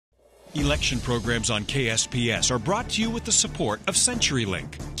Election programs on KSPS are brought to you with the support of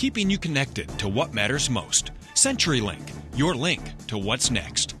CenturyLink, keeping you connected to what matters most. CenturyLink, your link to what's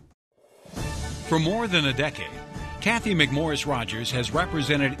next. For more than a decade, Cathy McMorris Rodgers has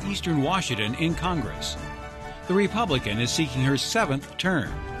represented Eastern Washington in Congress. The Republican is seeking her 7th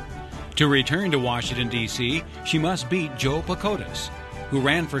term. To return to Washington, D.C., she must beat Joe Pakootas, who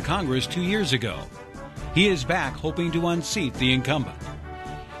ran for Congress 2 years ago. He is back hoping to unseat the incumbent.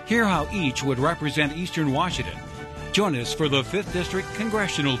 Hear how each would represent Eastern Washington. Join us for the 5th District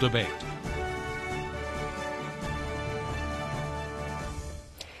Congressional Debate.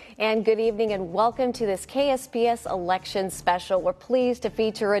 And good evening and welcome to this KSPS election special. We're pleased to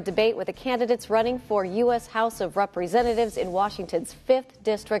feature a debate with the candidates running for U.S. House of Representatives in Washington's 5th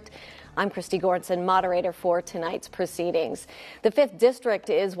District. I'm Christy Goranson, moderator for tonight's proceedings. The 5th District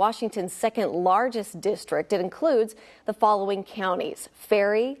is Washington's 2nd largest district. It includes the following counties: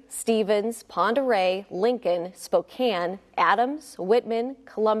 Ferry, Stevens, Pend Oreille, Lincoln, Spokane, Adams, Whitman,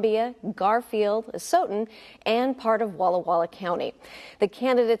 Columbia, Garfield, Asotin, and part of Walla Walla County. The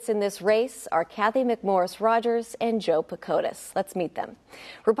candidates in this race are Cathy McMorris Rodgers and Joe Pakootas. Let's meet them.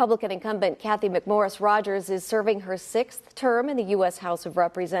 Republican incumbent Cathy McMorris Rodgers is serving her 6th term in the U.S. House of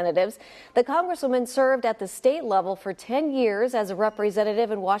Representatives. The Congresswoman served at the state level for 10 years as a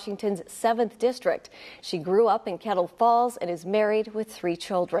representative in Washington's 7th District. She grew up in Kettle Falls and is married with 3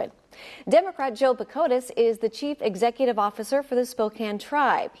 children. Democrat Joe Pakootas is the Chief Executive Officer for the Spokane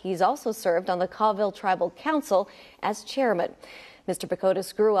Tribe. He's also served on the Colville Tribal Council as chairman. Mr.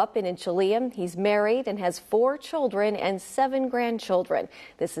 Pakootas grew up in Inchelium. He's married and has 4 children and 7 grandchildren.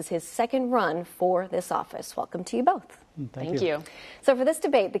 This is his 2nd run for this office. Welcome to you both. Thank you. So for this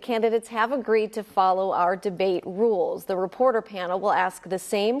debate, the candidates have agreed to follow our debate rules. The reporter panel will ask the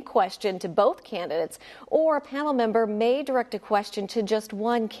same question to both candidates, or a panel member may direct a question to just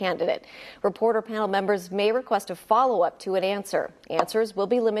one candidate. Reporter panel members may request a follow-up to an answer. Answers will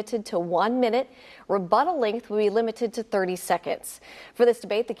be limited to 1 minute. Rebuttal length will be limited to 30 seconds. For this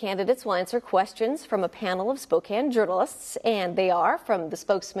debate, the candidates will answer questions from a panel of Spokane journalists, and they are from the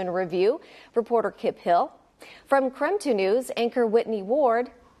Spokesman-Review, reporter Kip Hill, from KREM 2 News, anchor Whitney Ward,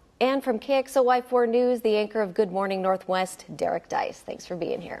 and from KXLY4 News, the anchor of Good Morning Northwest, Derek Deis. Thanks for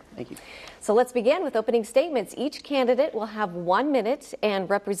being here. Thank you. So let's begin with opening statements. Each candidate will have 1 minute, and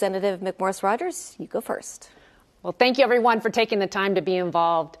Representative McMorris Rodgers, you go first. Well, thank you, everyone, for taking the time to be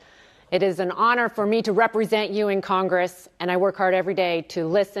involved. It is an honor for me to represent you in Congress, and I work hard every day to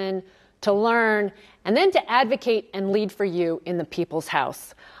listen, to learn, and then to advocate and lead for you in the People's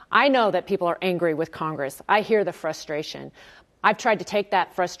House. I know that people are angry with Congress. I hear the frustration. I've tried to take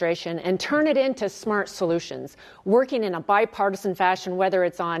that frustration and turn it into smart solutions, working in a bipartisan fashion, whether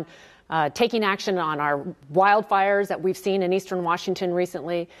it's on taking action on our wildfires that we've seen in Eastern Washington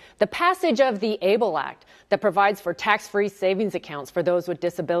recently, the passage of the ABLE Act that provides for tax-free savings accounts for those with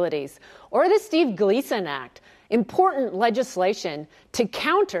disabilities, or the Steve Gleason Act, important legislation to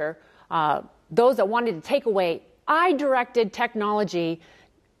counter those that wanted to take away eye-directed technology,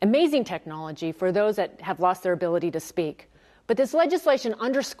 amazing technology for those that have lost their ability to speak. But this legislation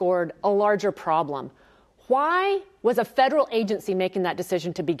underscored a larger problem. Why was a federal agency making that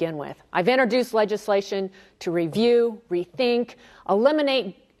decision to begin with? I've introduced legislation to review, rethink,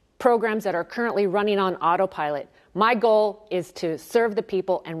 eliminate programs that are currently running on autopilot. My goal is to serve the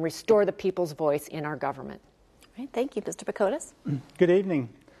people and restore the people's voice in our government. All right, thank you, Mr. Pakootas. Good evening.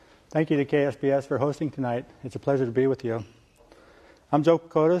 Thank you to KSPS for hosting tonight. It's a pleasure to be with you. I'm Joe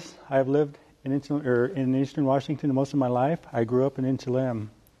Pakootas. I have lived in Eastern Washington most of my life. I grew up in Inchelium.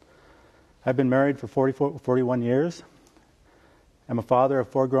 I've been married for 41 years. I'm a father of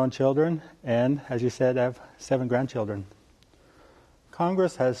 4 grown children, and as you said, I have 7 grandchildren.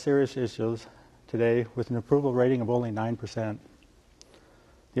 Congress has serious issues today with an approval rating of only 9%.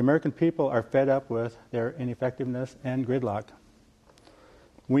 The American people are fed up with their ineffectiveness and gridlock.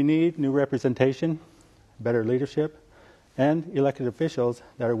 We need new representation, better leadership, and elected officials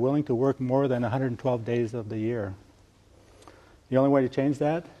that are willing to work more than 112 days of the year. The only way to change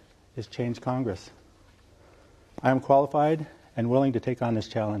that is change Congress. I am qualified and willing to take on this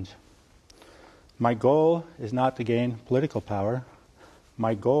challenge. My goal is not to gain political power.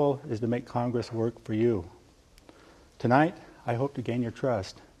 My goal is to make Congress work for you. Tonight, I hope to gain your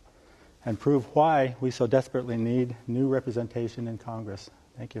trust and prove why we so desperately need new representation in Congress.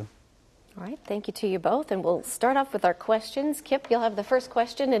 Thank you. All right, thank you to you both, and we'll start off with our questions. Kip, you'll have the first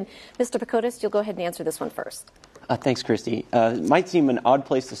question, and Mr. Pakootas, you'll go ahead and answer this one first. Thanks, Christy. It might seem an odd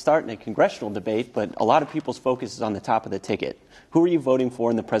place to start in a congressional debate, but a lot of people's focus is on the top of the ticket. Who are you voting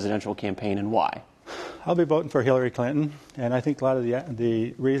for in the presidential campaign and why? I'll be voting for Hillary Clinton, and I think a lot of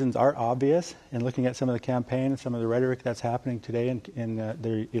the reasons are obvious in looking at some of the campaign and some of the rhetoric that's happening today in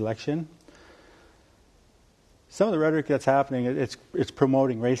the election. Some of the rhetoric that's happening, it's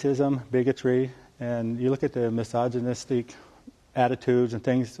promoting racism, bigotry, and you look at the misogynistic attitudes and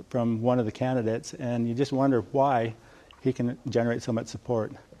things from one of the candidates, and you just wonder why he can generate so much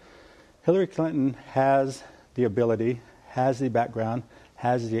support. Hillary Clinton has the ability, has the background,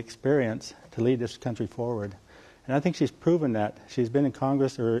 has the experience to lead this country forward. And I think she's proven that. She's been in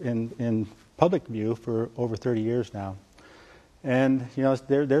Congress or in public view for over 30 years now. And, you know,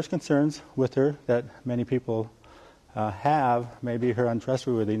 there's concerns with her that many people have, maybe her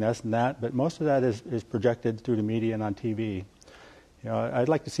untrustworthiness and that, but most of that is projected through the media and on TV. You know, I'd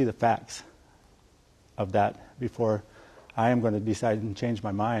like to see the facts of that before I am going to decide and change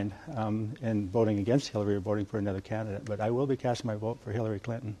my mind in voting against Hillary or voting for another candidate. But I will be casting my vote for Hillary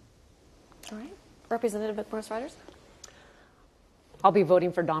Clinton. All right. Representative McMorris Rodgers? I'll be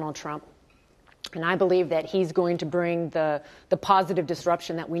voting for Donald Trump. And I believe that he's going to bring the positive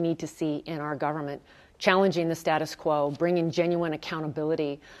disruption that we need to see in our government, challenging the status quo, bringing genuine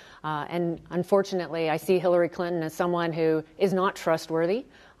accountability. And unfortunately, I see Hillary Clinton as someone who is not trustworthy.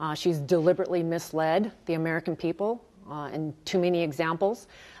 She's deliberately misled the American people in too many examples.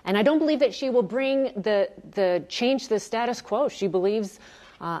 And I don't believe that she will bring the change to the status quo. She believes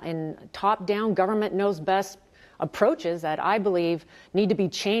in top-down, government knows best approaches that I believe need to be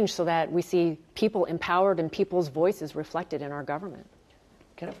changed so that we see people empowered and people's voices reflected in our government.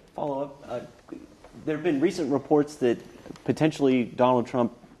 Can I follow up? There have been recent reports that potentially Donald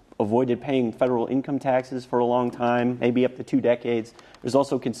Trump avoided paying federal income taxes for a long time, maybe up to 2 decades. There's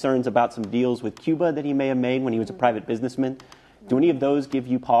also concerns about some deals with Cuba that he may have made when he was a private businessman. Do any of those give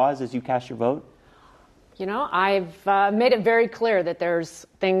you pause as you cast your vote? You know, I've made it very clear that there's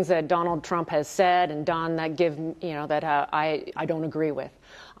things that Donald Trump has said and done that give, you know, that I don't agree with.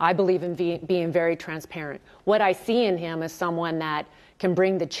 I believe in being very transparent. What I see in him is someone that can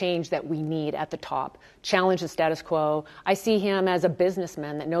bring the change that we need at the top, challenge the status quo. I see him as a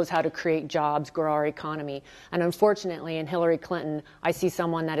businessman that knows how to create jobs, grow our economy. And unfortunately, in Hillary Clinton, I see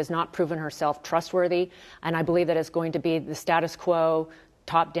someone that has not proven herself trustworthy. And I believe that it's going to be the status quo,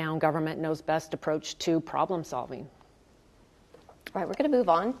 top-down, government knows best approach to problem solving. All right, we're going to move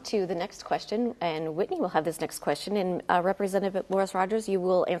on to the next question, and Whitney will have this next question. And Representative McMorris Rodgers, you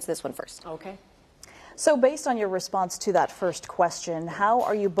will answer this one first. Okay. So based on your response to that first question, how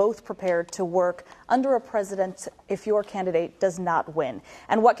are you both prepared to work under a president if your candidate does not win?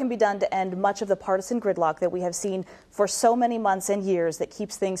 And what can be done to end much of the partisan gridlock that we have seen for so many months and years that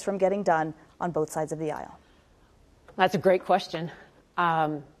keeps things from getting done on both sides of the aisle? That's a great question.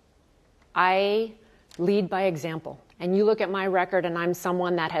 I lead by example. And you look at my record, and I'm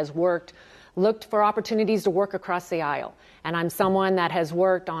someone that has looked for opportunities to work across the aisle. And I'm someone that has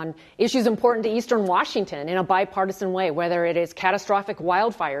worked on issues important to Eastern Washington in a bipartisan way, whether it is catastrophic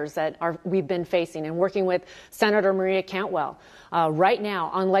wildfires that we've been facing, and working with Senator Maria Cantwell right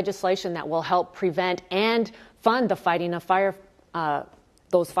now on legislation that will help prevent and fund the fighting of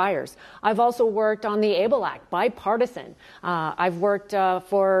those fires. I've also worked on the ABLE Act, bipartisan. I've worked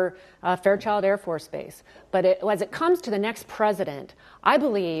for Fairchild Air Force Base. But as it comes to the next president, I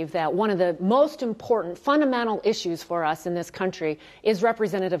believe that one of the most important fundamental issues for us in this country is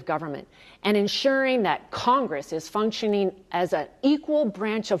representative government, and ensuring that Congress is functioning as an equal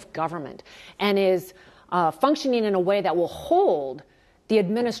branch of government and is functioning in a way that will hold the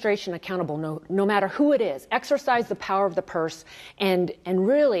administration accountable, no matter who it is, exercise the power of the purse, and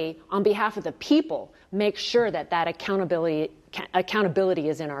really, on behalf of the people, make sure that accountability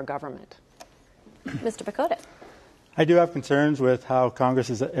is in our government. Mr. Pakootas. I do have concerns with how Congress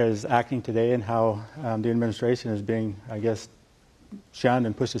is acting today and how the administration is being, I guess, shunned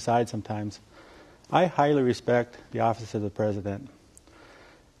and pushed aside sometimes. I highly respect the office of the president,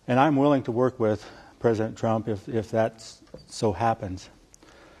 and I'm willing to work with President Trump if that so happens.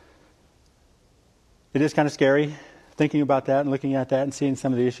 It is kind of scary thinking about that and looking at that and seeing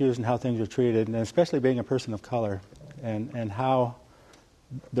some of the issues and how things are treated, and especially being a person of color and how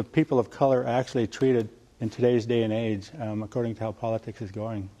the people of color are actually treated in today's day and age, according to how politics is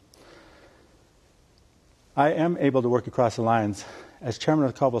going. I am able to work across the lines. As chairman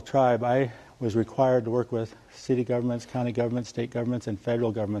of the Caldwell Tribe, I was required to work with city governments, county governments, state governments, and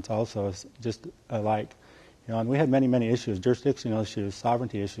federal governments also, just alike. You know, and we had many, many issues, jurisdictional issues,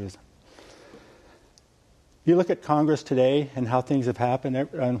 sovereignty issues. You look at Congress today and how things have happened,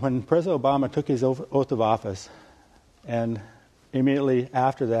 and when President Obama took his oath of office, and immediately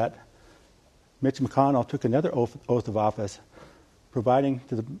after that, Mitch McConnell took another oath of office, providing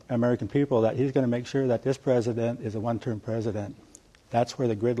to the American people that he's going to make sure that this president is a one-term president. That's where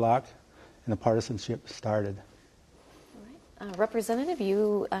the gridlock and the partisanship started. All right. Representative,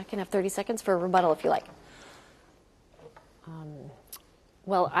 you can have 30 seconds for a rebuttal if you like.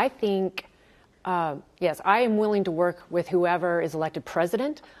 Well, I think, yes, I am willing to work with whoever is elected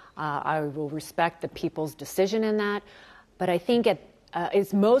president. I will respect the people's decision in that. But I think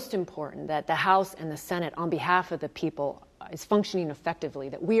it's most important that the House and the Senate, on behalf of the people, is functioning effectively,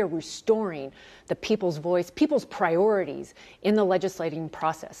 that we are restoring the people's voice, people's priorities in the legislating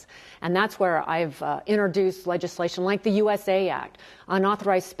process. And that's where I've introduced legislation like the USA Act,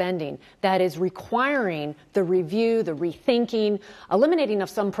 unauthorized spending, that is requiring the review, the rethinking, eliminating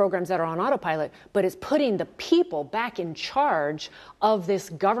of some programs that are on autopilot, but is putting the people back in charge of this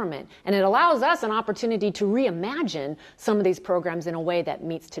government. And it allows us an opportunity to reimagine some of these programs in a way that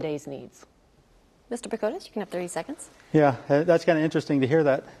meets today's needs. Mr. Pakootas, you can have 30 seconds. Yeah, that's kind of interesting to hear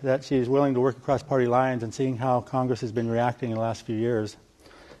that she's willing to work across party lines and seeing how Congress has been reacting in the last few years.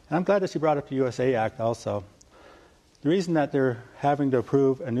 And I'm glad that she brought up the USA Act also. The reason that they're having to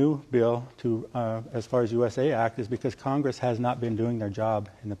approve a new bill as far as USA Act is because Congress has not been doing their job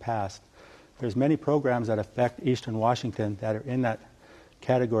in the past. There's many programs that affect Eastern Washington that are in that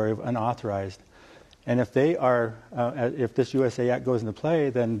category of unauthorized. And if if this USA Act goes into play,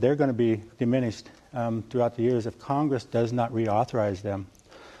 then they're going to be diminished throughout the years if Congress does not reauthorize them.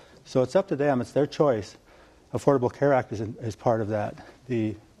 So it's up to them. It's their choice. Affordable Care Act is part of that.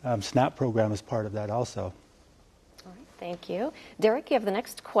 The SNAP program is part of that also. All right, thank you. Derek, you have the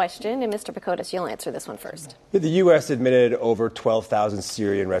next question, and Mr. Pakootas, you'll answer this one first. The U.S. admitted over 12,000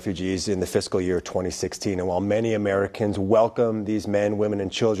 Syrian refugees in the fiscal year 2016, and while many Americans welcome these men, women,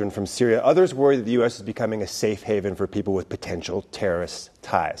 and children from Syria, others worry that the U.S. is becoming a safe haven for people with potential terrorist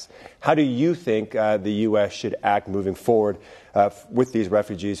ties. How do you think the U.S. should act moving forward with these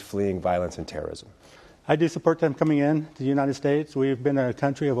refugees fleeing violence and terrorism? I do support them coming in to the United States. We've been a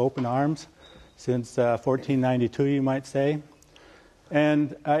country of open arms since 1492, you might say.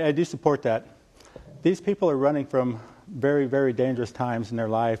 And I do support that. These people are running from very, very dangerous times in their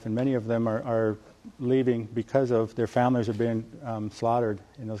life, and many of them are leaving because of their families are being slaughtered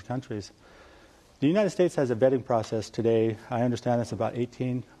in those countries. The United States has a vetting process today. I understand it's about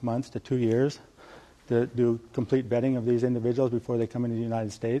 18 months to 2 years to do complete vetting of these individuals before they come into the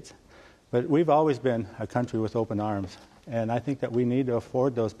United States. But we've always been a country with open arms, and I think that we need to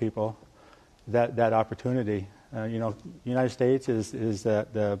afford those people that opportunity. The United States is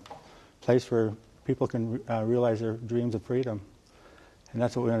the place where people can realize their dreams of freedom. And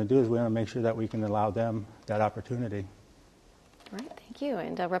that's what we want to do, is we want to make sure that we can allow them that opportunity. All right, thank you.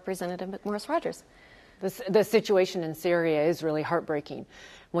 And Representative McMorris Rodgers. The situation in Syria is really heartbreaking.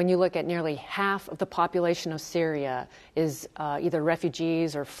 When you look at nearly half of the population of Syria is either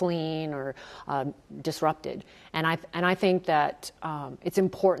refugees or fleeing or disrupted. And I think that it's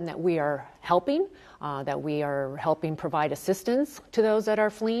important that we are helping provide assistance to those that are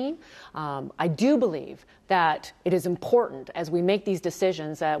fleeing. I do believe that it is important, as we make these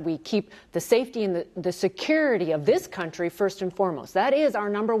decisions, that we keep the safety and the security of this country first and foremost. That is our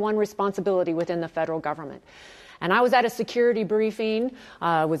number one responsibility within the federal government. And I was at a security briefing,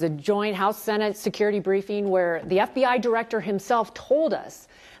 it was a joint House-Senate security briefing, where the FBI director himself told us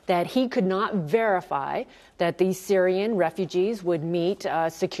that he could not verify that these Syrian refugees would meet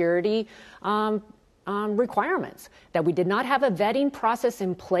security requirements, that we did not have a vetting process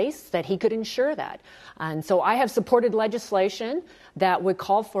in place that he could ensure that. And so I have supported legislation that would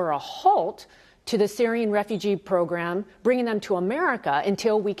call for a halt to the Syrian refugee program, bringing them to America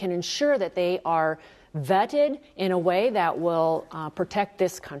until we can ensure that they are vetted in a way that will protect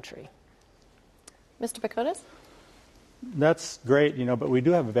this country. Mr. Pakootas? That's great, but we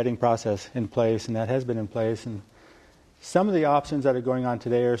do have a vetting process in place, and that has been in place. And some of the options that are going on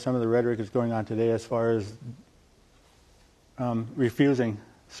today, or some of the rhetoric that's going on today as far as refusing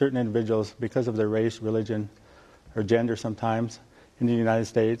certain individuals because of their race, religion, or gender sometimes in the United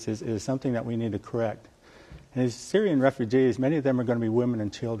States is something that we need to correct. And these Syrian refugees, many of them are going to be women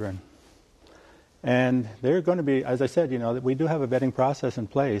and children. And they're going to be, as I said, that we do have a vetting process in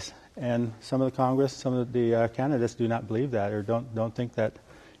place. And some of the Congress, some of the candidates do not believe that, or don't think that,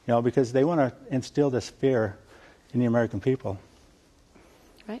 because they want to instill this fear in the American people.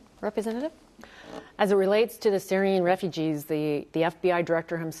 Right. Representative? As it relates to the Syrian refugees, the FBI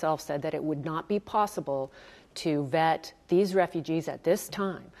director himself said that it would not be possible to vet these refugees at this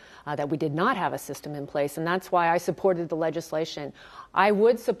time, that we did not have a system in place, and that's why I supported the legislation. I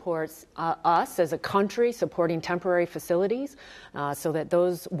would support us as a country supporting temporary facilities so that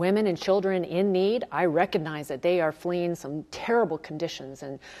those women and children in need, I recognize that they are fleeing some terrible conditions,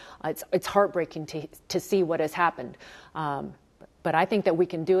 and it's heartbreaking to see what has happened. But I think that we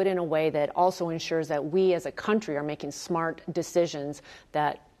can do it in a way that also ensures that we as a country are making smart decisions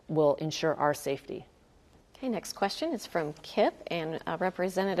that will ensure our safety. Okay, next question is from Kip, and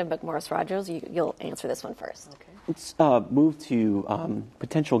Representative McMorris Rodgers, you'll answer this one first. Okay. Let's move to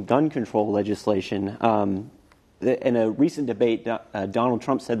potential gun control legislation. In a recent debate, Donald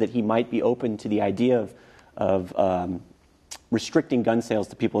Trump said that he might be open to the idea of restricting gun sales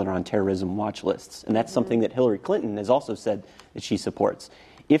to people that are on terrorism watch lists. And that's something that Hillary Clinton has also said that she supports.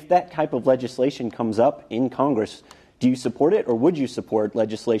 If that type of legislation comes up in Congress, do you support it, or would you support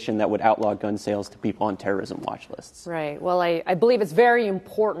legislation that would outlaw gun sales to people on terrorism watch lists? Right. Well, I believe it's very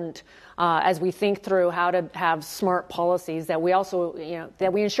important as we think through how to have smart policies that we also,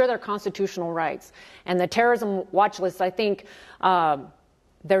 that we ensure their constitutional rights. And the terrorism watch list, I think,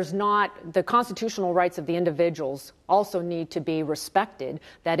 there's not the constitutional rights of the individuals also need to be respected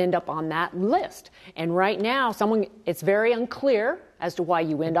that end up on that list. And right now, it's very unclear as to why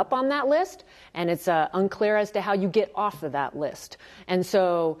you end up on that list, and it's unclear as to how you get off of that list. And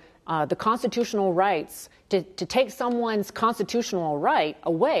so the constitutional rights, to take someone's constitutional right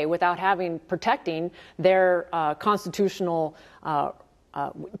away without protecting their constitutional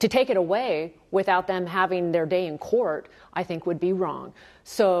to take it away without them having their day in court, I think would be wrong.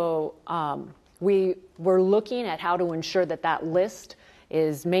 So we're looking at how to ensure that list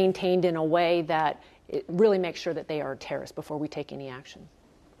is maintained in a way that it really makes sure that they are terrorists before we take any action.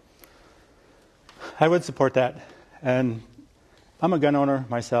 I would support that. And I'm a gun owner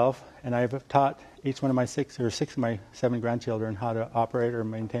myself, and I've taught each one of my six of my 7 grandchildren how to operate or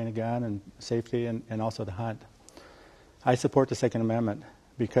maintain a gun and safety and also to hunt. I support the Second Amendment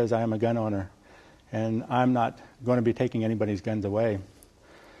because I am a gun owner, and I'm not going to be taking anybody's guns away.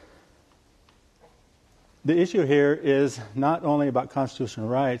 The issue here is not only about constitutional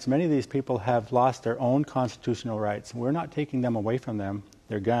rights. Many of these people have lost their own constitutional rights. We're not taking them away from them,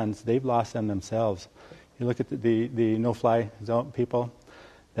 their guns. They've lost them themselves. You look at the no-fly zone people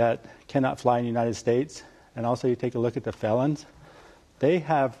that cannot fly in the United States, and also you take a look at the felons. They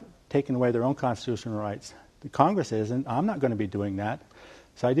have taken away their own constitutional rights. The Congress isn't. I'm not going to be doing that.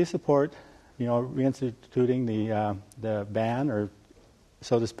 So I do support, reinstituting the ban, or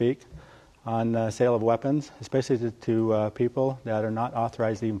so to speak, on sale of weapons, especially to people that are not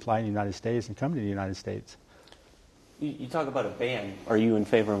authorized to even fly in the United States and come to the United States. You talk about a ban. Are you in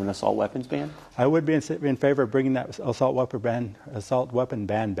favor of an assault weapons ban? I would be in favor of bringing that assault weapon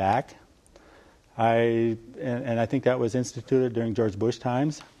ban back. I think that was instituted during George Bush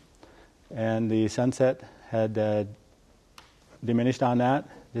times, and the sunset had diminished on that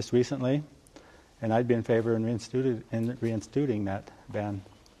just recently, and I'd be in favor of reinstituting that ban.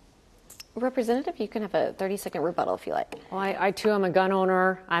 Representative, you can have a 30-second rebuttal if you like. Well, I too am a gun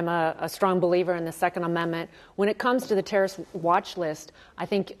owner. I'm a strong believer in the Second Amendment. When it comes to the terrorist watch list, I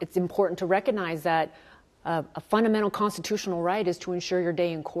think it's important to recognize that a fundamental constitutional right is to ensure your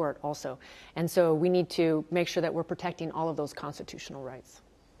day in court also. And so we need to make sure that we're protecting all of those constitutional rights.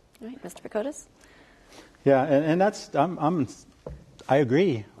 All right, Mr. Pakootas? Yeah, and that's I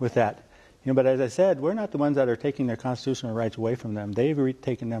agree with that. But as I said, we're not the ones that are taking their constitutional rights away from them. They've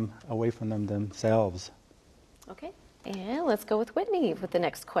taken them away from them themselves. Okay, and let's go with Whitney with the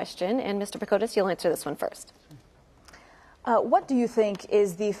next question. And Mr. Pakootas, you'll answer this one first. What do you think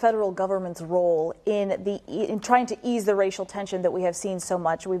is the federal government's role in trying to ease the racial tension that we have seen so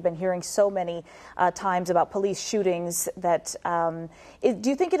much? We've been hearing so many times about police shootings. Do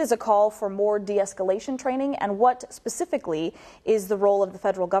you think it is a call for more de-escalation training? And what specifically is the role of the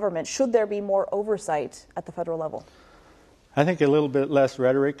federal government? Should there be more oversight at the federal level? I think a little bit less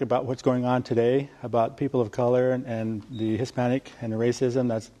rhetoric about what's going on today, about people of color and the Hispanic and the racism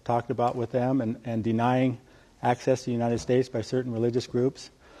that's talked about with them, and denying access to the United States by certain religious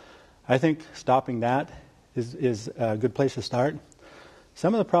groups. I think stopping that is a good place to start.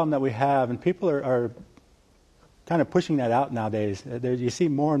 Some of the problem that we have, and people are kind of pushing that out nowadays, you see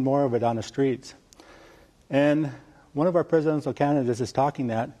more and more of it on the streets. And one of our presidential candidates is talking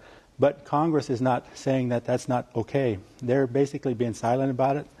that, but Congress is not saying that that's not okay. They're basically being silent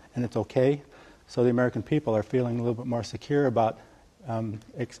about it, and it's okay. So the American people are feeling a little bit more secure about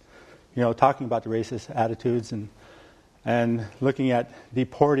talking about the racist attitudes and looking at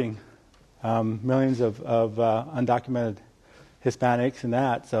deporting millions of undocumented Hispanics and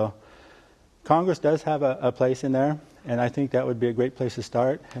that. So Congress does have a place in there, and I think that would be a great place to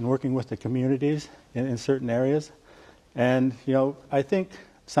start, and working with the communities in certain areas. And, I think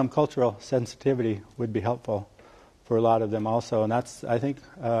some cultural sensitivity would be helpful for a lot of them also, and I think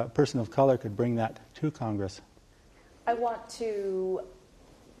a person of color could bring that to Congress. I want to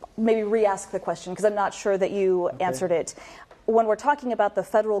maybe re-ask the question because I'm not sure that you answered it. When we're talking about the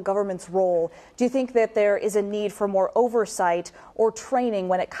federal government's role, do you think that there is a need for more oversight or training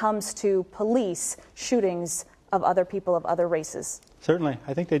when it comes to police shootings of other people of other races? Certainly,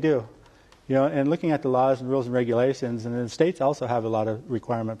 I think they do. And looking at the laws and rules and regulations, and the states also have a lot of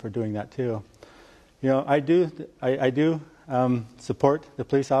requirement for doing that too. I do support the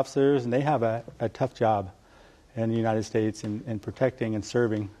police officers, and they have a tough job in the United States in protecting and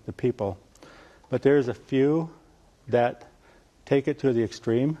serving the people. But there's a few that take it to the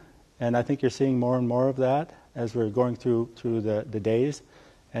extreme, and I think you're seeing more and more of that as we're going through the days,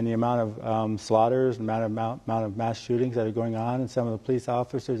 and the amount of slaughters, the amount of mass shootings that are going on, and some of the police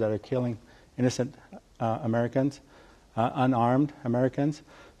officers that are killing innocent Americans, unarmed Americans.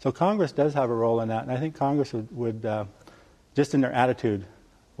 So Congress does have a role in that, and I think Congress would just in their attitude,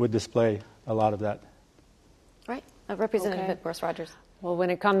 would display a lot of that. Right. Representative McMorris Rodgers. Well,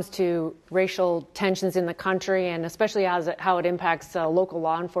 when it comes to racial tensions in the country, and especially how it impacts local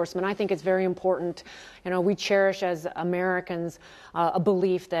law enforcement, I think it's very important. We cherish as Americans a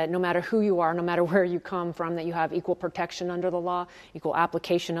belief that no matter who you are, no matter where you come from, that you have equal protection under the law, equal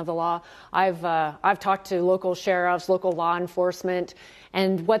application of the law. I've talked to local sheriffs, local law enforcement,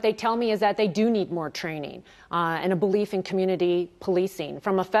 and what they tell me is that they do need more training and a belief in community policing.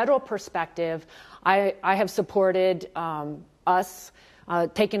 From a federal perspective, I have supported us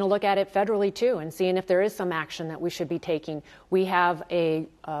taking a look at it federally too, and seeing if there is some action that we should be taking. We have a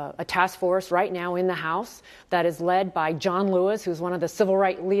task force right now in the House that is led by John Lewis, who's one of the civil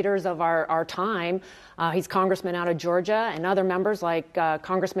rights leaders of our time. He's congressman out of Georgia, and other members like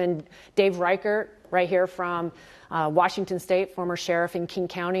Congressman Dave Reichert, right here from Washington State, former sheriff in King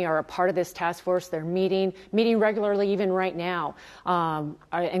County, are a part of this task force. They're meeting regularly even right now,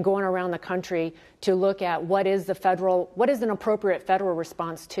 and going around the country to look at what is an appropriate federal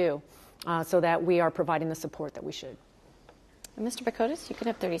response to, so that we are providing the support that we should. And Mr. Pakootas, you can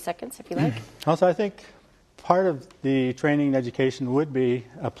have 30 seconds if you like. Also, I think part of the training and education would be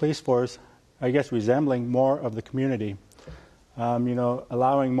a police force, I guess, resembling more of the community.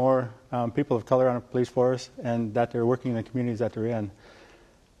 Allowing more people of color on a police force, and that they're working in the communities that they're in.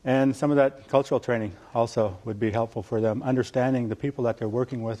 And some of that cultural training also would be helpful for them, understanding the people that they're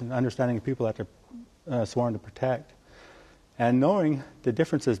working with and understanding the people that they're sworn to protect, and knowing the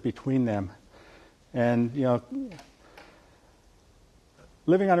differences between them. And,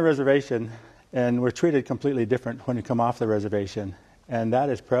 living on a reservation, and we're treated completely different when you come off the reservation. And that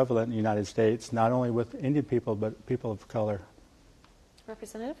is prevalent in the United States, not only with Indian people, but people of color.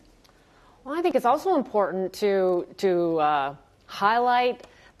 Representative? Well, I think it's also important to highlight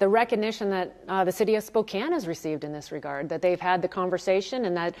the recognition that the city of Spokane has received in this regard, that they've had the conversation,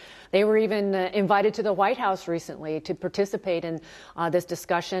 and that they were even invited to the White House recently to participate in this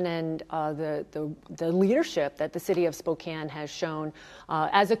discussion, and the leadership that the city of Spokane has shown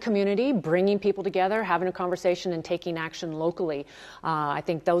as a community, bringing people together, having a conversation, and taking action locally. I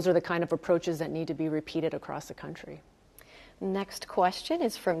think those are the kind of approaches that need to be repeated across the country. Next question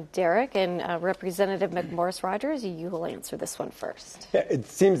is from Derek, and Representative McMorris Rodgers, you will answer this one first. Yeah, it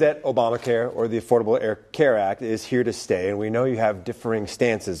seems that Obamacare, or the Affordable Care Act, is here to stay, and we know you have differing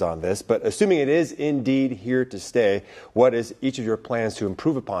stances on this, but assuming it is indeed here to stay, what is each of your plans to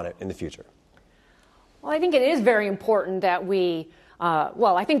improve upon it in the future? Well, I think it is very important that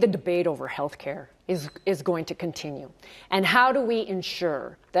I think the debate over health care is going to continue. And how do we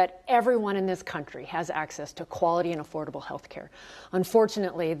ensure that everyone in this country has access to quality and affordable health care?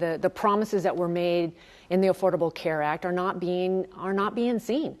 Unfortunately, the promises that were made in the Affordable Care Act are not being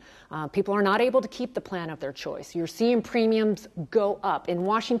seen. People are not able to keep the plan of their choice. You're seeing premiums go up. In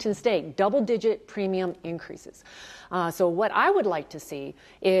Washington State, double-digit premium increases. So what I would like to see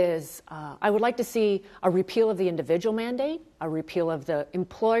is a repeal of the individual mandate, a repeal of the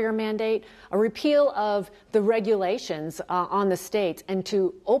employer mandate, a repeal of the regulations on the states, and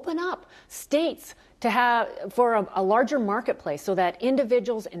to open up states to have for a larger marketplace, so that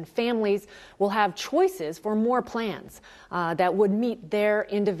individuals and families will have choices for more plans that would meet their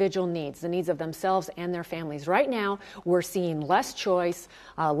individual needs, the needs of themselves and their families. Right now, we're seeing less choice,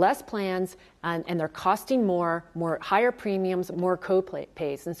 less plans, and they're costing more higher premiums, more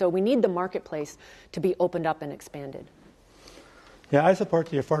co-pays. And so we need the marketplace to be opened up and expanded. Yeah, I support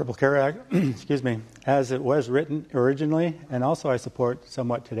the Affordable Care Act, as it was written originally, and also I support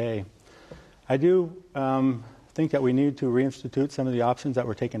somewhat today. I do think that we need to reinstitute some of the options that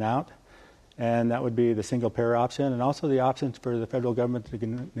were taken out, and that would be the single-payer option and also the options for the federal government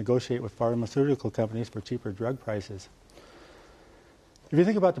to negotiate with pharmaceutical companies for cheaper drug prices. If you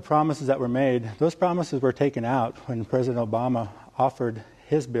think about the promises that were made, those promises were taken out when President Obama offered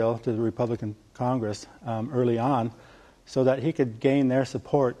his bill to the Republican Congress early on so that he could gain their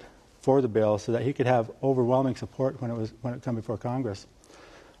support for the bill, so that he could have overwhelming support when it came before Congress.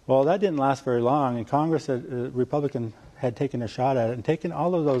 Well, that didn't last very long, and Congress, Republican, had taken a shot at it and taken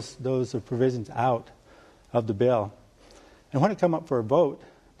all of those provisions out of the bill. And when it came up for a vote,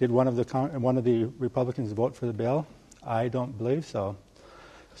 did one of the Republicans vote for the bill? I don't believe so.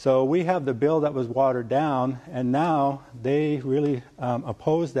 So we have the bill that was watered down, and now they really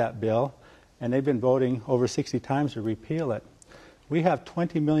oppose that bill, and they've been voting over 60 times to repeal it. We have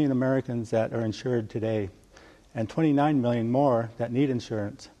 20 million Americans that are insured today, and 29 million more that need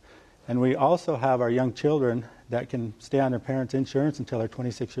insurance. And we also have our young children that can stay on their parents' insurance until they're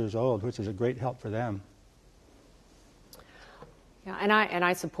 26 years old, which is a great help for them. Yeah, and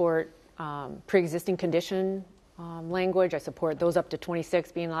I support pre-existing condition language. I support those up to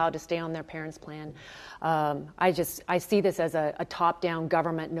 26 being allowed to stay on their parents' plan. I see this as a top-down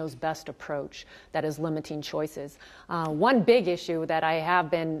government knows best approach that is limiting choices. One big issue that I have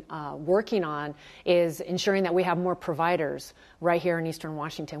been working on is ensuring that we have more providers right here in Eastern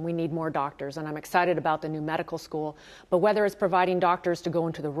Washington. We need more doctors, and I'm excited about the new medical school. But whether it's providing doctors to go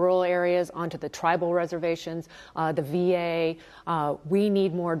into the rural areas, onto the tribal reservations, the VA, we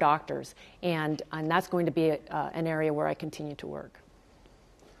need more doctors, and that's going to be an area where I continue to work.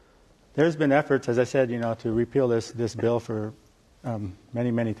 There's been efforts, as I said, to repeal this bill for many,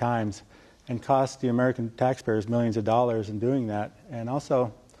 many times and cost the American taxpayers millions of dollars in doing that. And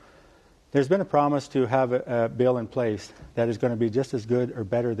also, there's been a promise to have a bill in place that is going to be just as good or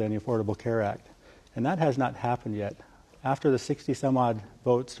better than the Affordable Care Act. And that has not happened yet. After the 60-some-odd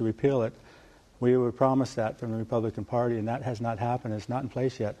votes to repeal it, we were promised that from the Republican Party, and that has not happened. It's not in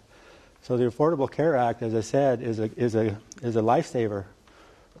place yet. So the Affordable Care Act, as I said, is a lifesaver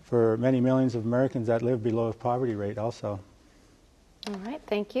for many millions of Americans that live below the poverty rate also. All right,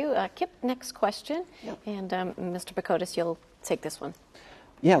 thank you. Kip, next question. Yep. And Mr. Pakootas, you'll take this one.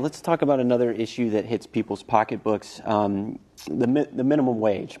 Yeah, let's talk about another issue that hits people's pocketbooks, the minimum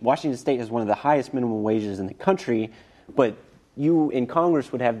wage. Washington State has one of the highest minimum wages in the country, but you in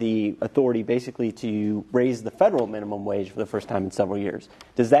Congress would have the authority basically to raise the federal minimum wage for the first time in several years.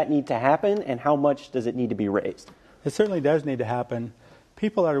 Does that need to happen, and how much does it need to be raised? It certainly does need to happen.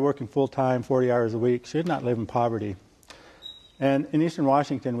 People that are working full-time, 40 hours a week, should not live in poverty. And in Eastern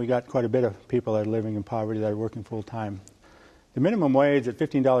Washington, we got quite a bit of people that are living in poverty that are working full-time. The minimum wage at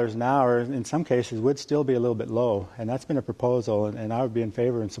 $15 an hour, in some cases, would still be a little bit low, and that's been a proposal, and I would be in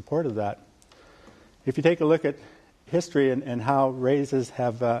favor and support of that. If you take a look at history and how raises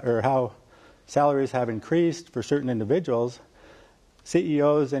have, or how salaries have increased for certain individuals,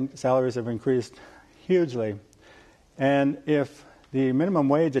 CEOs and salaries have increased hugely. And if the minimum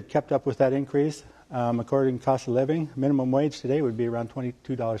wage had kept up with that increase, according to cost of living, minimum wage today would be around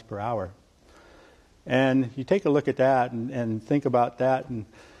 $22 per hour. And you take a look at that and think about that.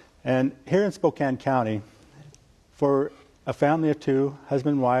 And here in Spokane County, for a family of two,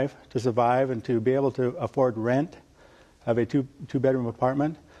 husband and wife, to survive and to be able to afford rent of a two-bedroom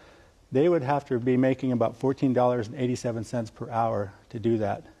apartment, they would have to be making about $14.87 per hour to do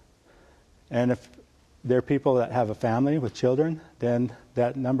that. And if they're people that have a family with children, then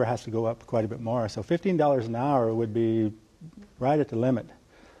that number has to go up quite a bit more. So $15 an hour would be right at the limit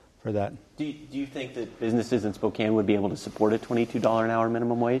for that. Do you think that businesses in Spokane would be able to support a $22 an hour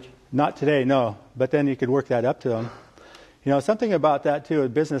minimum wage? Not today, no. But then you could work that up to them. Something about that too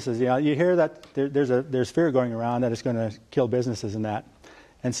with businesses. You hear that there's fear going around that it's going to kill businesses and that.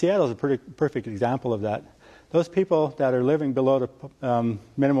 And Seattle is a pretty perfect example of that. Those people that are living below the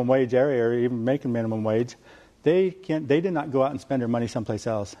minimum wage area, or even making minimum wage, they did not go out and spend their money someplace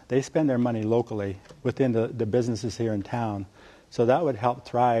else. They spend their money locally within the businesses here in town. So that would help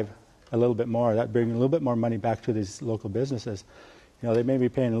thrive a little bit more. That bring a little bit more money back to these local businesses. They may be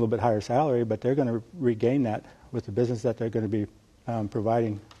paying a little bit higher salary, but they're going to regain that with the business that they're going to be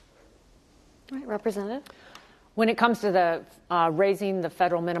providing. All right, Representative. When it comes to the raising the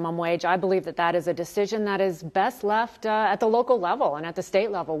federal minimum wage, I believe that is a decision that is best left at the local level and at the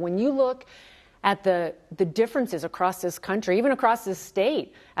state level. When you look at the differences across this country, even across this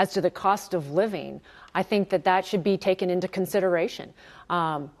state, as to the cost of living, I think that should be taken into consideration.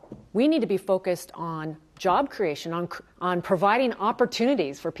 We need to be focused on job creation, on providing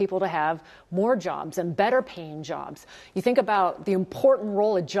opportunities for people to have more jobs and better paying jobs. You think about the important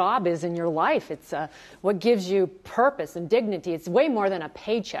role a job is in your life. It's what gives you purpose and dignity. It's way more than a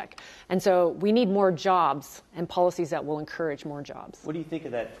paycheck. And so we need more jobs and policies that will encourage more jobs. What do you think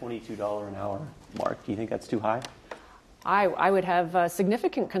of that $22 an hour mark? Do you think that's too high? I would have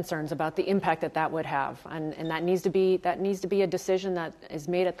significant concerns about the impact that would have, and that needs to be a decision that is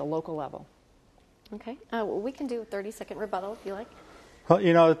made at the local level. Okay, we can do a 30-second rebuttal if you like.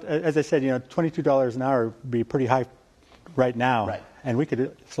 Well, as I said, $22 an hour would be pretty high right now, right. And we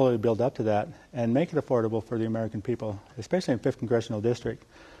could slowly build up to that and make it affordable for the American people, especially in 5th Congressional District,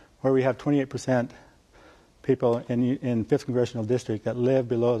 where we have 28% people in 5th Congressional District that live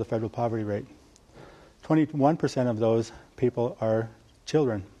below the federal poverty rate. 21% of those people are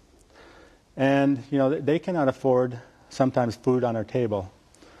children. And, they cannot afford sometimes food on their table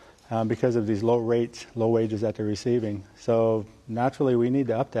because of these low wages that they're receiving. So naturally, we need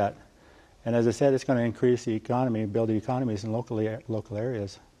to up that. And as I said, it's going to increase the economy, build the economies in local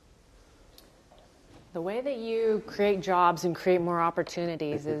areas. The way that you create jobs and create more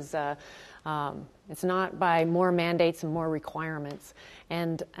opportunities is it's not by more mandates and more requirements.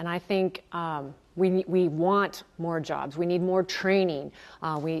 And I think we want more jobs. We need more training.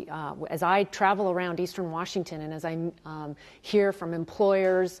 As I travel around Eastern Washington and as I hear from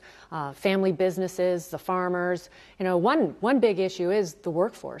employers, family businesses, the farmers, one big issue is the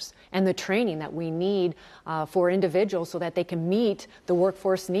workforce and the training that we need for individuals so that they can meet the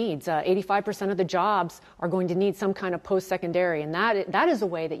workforce needs. 85% of the jobs are going to need some kind of post-secondary, and that is a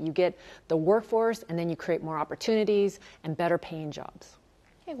way that you get the workforce and then you create more opportunities and better paying jobs.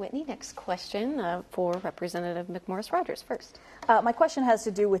 Okay, Whitney, next question for Representative McMorris Rodgers first. My question has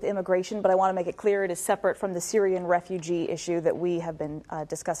to do with immigration, but I want to make it clear it is separate from the Syrian refugee issue that we have been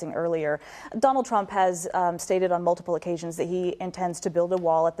discussing earlier. Donald Trump has stated on multiple occasions that he intends to build a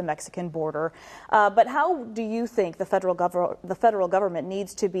wall at the Mexican border. But how do you think the federal government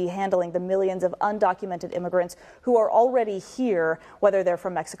needs to be handling the millions of undocumented immigrants who are already here, whether they're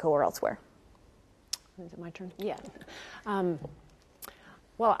from Mexico or elsewhere? Is it my turn? Yeah.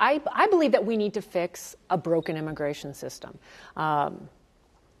 Well, I believe that we need to fix a broken immigration system.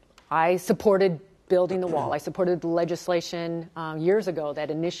 I supported building the wall. I supported the legislation years ago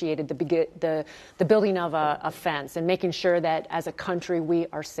that initiated the building of a fence and making sure that as a country we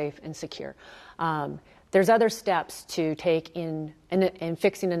are safe and secure. There's other steps to take in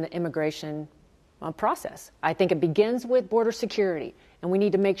fixing an immigration process. I think it begins with border security, and we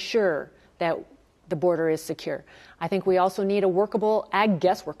need to make sure that the border is secure. I think we also need a workable ag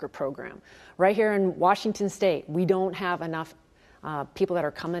guest worker program. Right here in Washington State, we don't have enough people that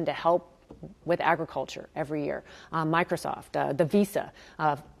are coming to help with agriculture every year. Microsoft, the visa.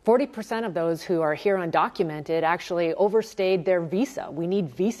 40% of those who are here undocumented actually overstayed their visa. We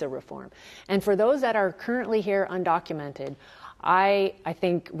need visa reform. And for those that are currently here undocumented, I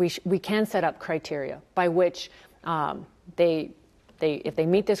think we can set up criteria by which if they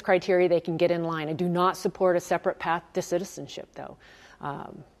meet this criteria, they can get in line. I do not support a separate path to citizenship, though,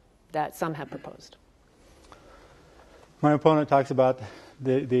 that some have proposed. My opponent talks about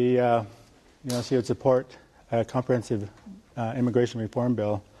she would support a comprehensive immigration reform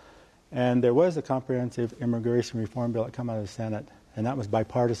bill, and there was a comprehensive immigration reform bill that came out of the Senate, and that was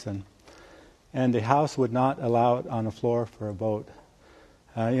bipartisan, and the House would not allow it on the floor for a vote.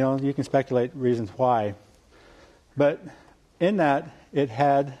 You can speculate reasons why, but in that, it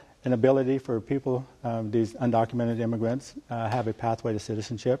had an ability for people, these undocumented immigrants, have a pathway to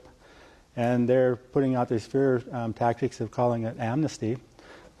citizenship. And they're putting out these fear tactics of calling it amnesty,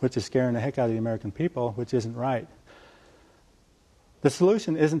 which is scaring the heck out of the American people, which isn't right. The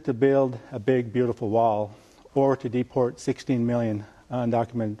solution isn't to build a big, beautiful wall or to deport 16 million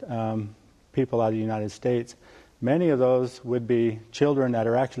undocumented people out of the United States. Many of those would be children that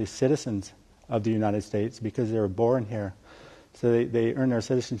are actually citizens of the United States because they were born here. So they earn their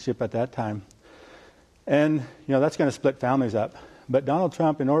citizenship at that time. And, that's going to split families up. But Donald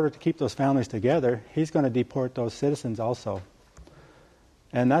Trump, in order to keep those families together, he's going to deport those citizens also.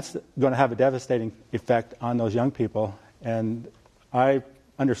 And that's going to have a devastating effect on those young people. And I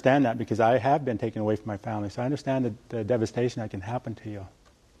understand that because I have been taken away from my family. So I understand the devastation that can happen to you.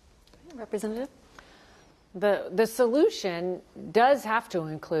 Representative? The solution does have to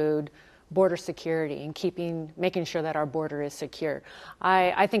include border security and making sure that our border is secure.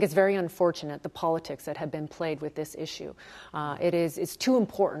 I think it's very unfortunate the politics that have been played with this issue. It's too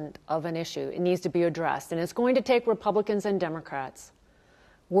important of an issue. It needs to be addressed, and it's going to take Republicans and Democrats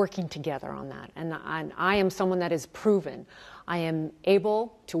working together on that. And I am someone that is proven. I am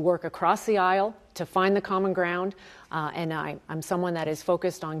able to work across the aisle to find the common ground, and I'm someone that is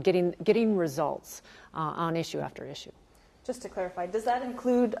focused on getting results on issue after issue. Just to clarify, does that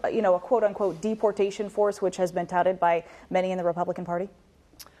include, a quote-unquote deportation force, which has been touted by many in the Republican Party?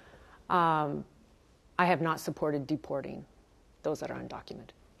 I have not supported deporting those that are undocumented.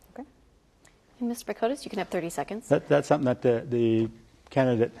 Okay. And Mr. Pakootas, you can have 30 seconds. That's something that the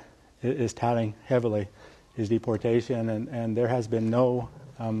candidate is touting heavily, is deportation, and there has been no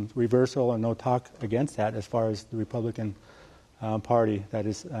reversal and no talk against that as far as the Republican Party that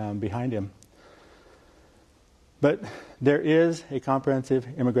is behind him. But there is a comprehensive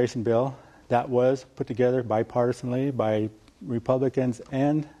immigration bill that was put together bipartisanly by Republicans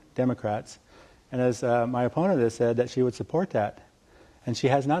and Democrats. And as my opponent has said, that she would support that. And she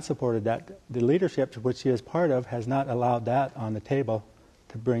has not supported that. The leadership to which she is part of has not allowed that on the table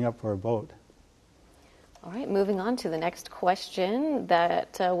to bring up for a vote. All right, moving on to the next question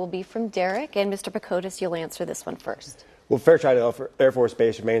that will be from Derek. And Mr. Pakootas, you'll answer this one first. Well, Fairchild Air Force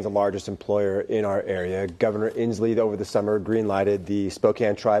Base remains the largest employer in our area. Governor Inslee, over the summer, green-lighted the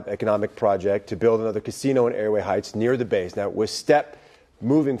Spokane Tribe Economic Project to build another casino in Airway Heights near the base. Now, with STEP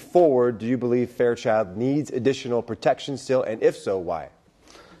moving forward, do you believe Fairchild needs additional protection still, and if so, why?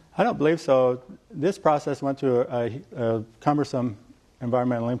 I don't believe so. This process went through a cumbersome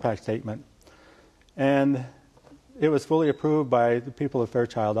environmental impact statement, and it was fully approved by the people of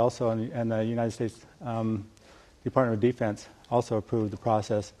Fairchild also, and the United States Department of Defense also approved the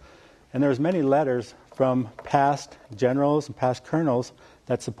process. And there's many letters from past generals and past colonels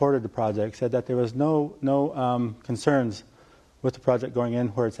that supported the project, said that there was no concerns with the project going in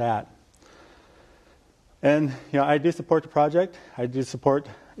where it's at. And I do support the project. I do support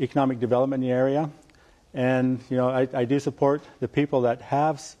economic development in the area, and I do support the people that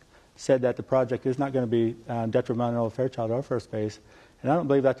have said that the project is not going to be detrimental to Fairchild Air Force Base. And I don't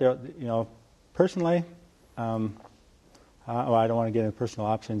believe that they're, personally. I don't want to get into personal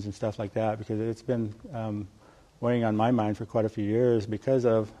options and stuff like that, because it's been weighing on my mind for quite a few years because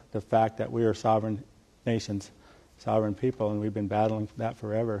of the fact that we are sovereign nations, sovereign people, and we've been battling that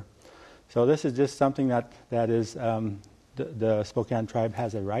forever. So this is just something that is the Spokane tribe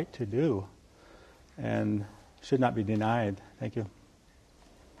has a right to do and should not be denied. Thank you.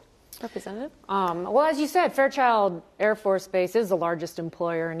 Representative? Well, as you said, Fairchild Air Force Base is the largest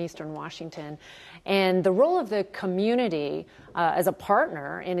employer in Eastern Washington. And the role of the community as a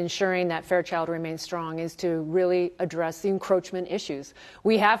partner in ensuring that Fairchild remains strong is to really address the encroachment issues.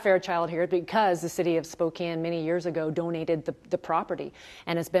 We have Fairchild here because the city of Spokane many years ago donated the property.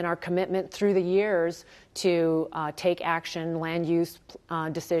 And it's been our commitment through the years to take action, land use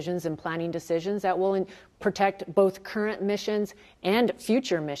decisions and planning decisions that will protect both current missions and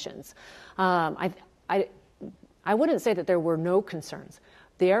future missions. I wouldn't say that there were no concerns.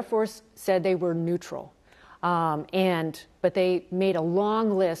 The Air Force said they were neutral, but they made a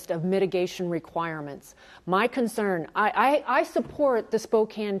long list of mitigation requirements. My concern, I support the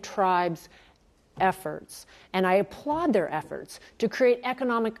Spokane tribe's efforts, and I applaud their efforts to create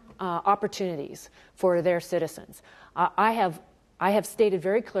economic opportunities for their citizens. I have stated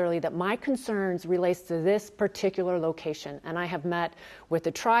very clearly that my concerns relates to this particular location, and I have met with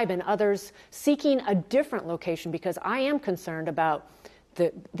the tribe and others seeking a different location because I am concerned about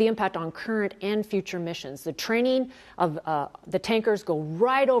the impact on current and future missions. The training of the tankers go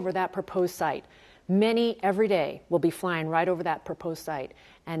right over that proposed site. Many every day will be flying right over that proposed site,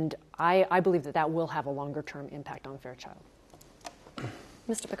 and I believe that will have a longer-term impact on Fairchild.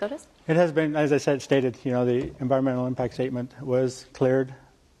 Mr. Pakootas? It has been, as I said, stated, the environmental impact statement was cleared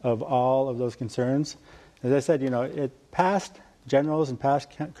of all of those concerns. As I said, past generals and past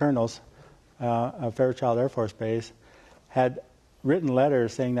colonels of Fairchild Air Force Base had written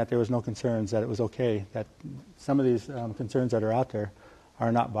letters saying that there was no concerns, that it was okay, that some of these concerns that are out there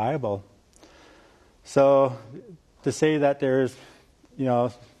are not viable. So to say that there's,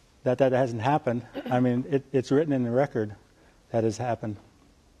 that hasn't happened, I mean, it's written in the record that has happened.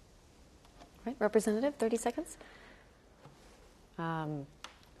 Right, Representative, 30 seconds.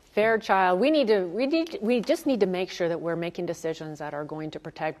 Fairchild, we just need to make sure that we're making decisions that are going to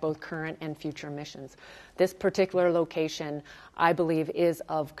protect both current and future missions. This particular location, I believe, is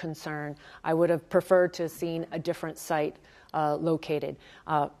of concern. I would have preferred to have seen a different site located.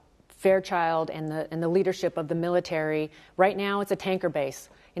 Fairchild and the leadership of the military, right now it's a tanker base.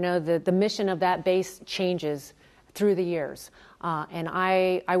 The mission of that base changes through the years. And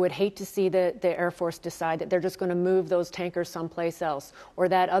I would hate to see the Air Force decide that they're just going to move those tankers someplace else, or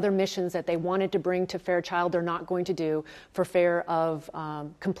that other missions that they wanted to bring to Fairchild they're not going to do for fear of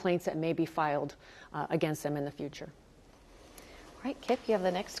complaints that may be filed against them in the future. All right, Kip, you have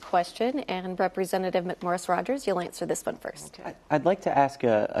the next question, and Representative McMorris Rodgers, you'll answer this one first. Okay. I'd like to ask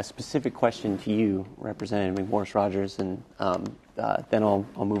a specific question to you, Representative McMorris Rodgers, and then I'll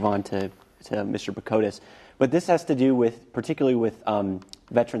move on to Mr. Pakootas. But this has to do with, particularly with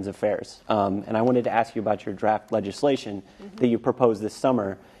Veterans Affairs. And I wanted to ask you about your draft legislation that you proposed this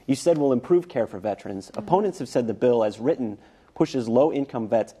summer. You said will improve care for veterans. Opponents have said the bill, as written, pushes low-income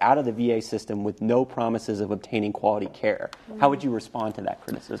vets out of the VA system with no promises of obtaining quality care. How would you respond to that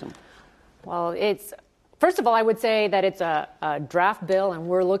criticism? Well, first of all, I would say that it's a draft bill, and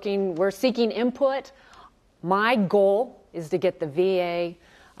we're seeking input. My goal is to get the VA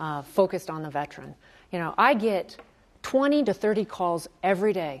focused on the veteran. You know, I get 20 to 30 calls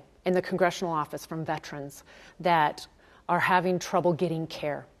every day in the Congressional office from veterans that are having trouble getting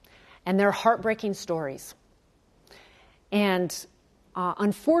care, and they're heartbreaking stories. And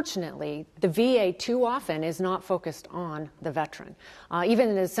unfortunately, the VA too often is not focused on the veteran,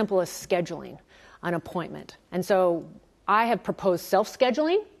 even as simple as scheduling an appointment. And so I have proposed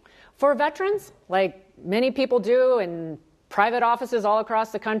self-scheduling for veterans, like many people do in private offices all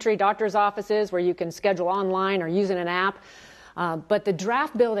across the country, doctors' offices, where you can schedule online or using an app. But the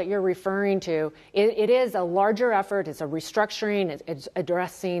draft bill that you're referring to, it is a larger effort. It's a restructuring. It's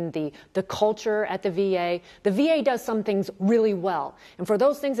addressing the culture at the VA. The VA does some things really well. And for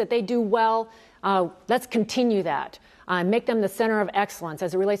those things that they do well, let's continue that. Make them the center of excellence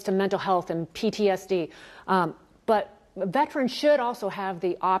as it relates to mental health and PTSD. But veterans should also have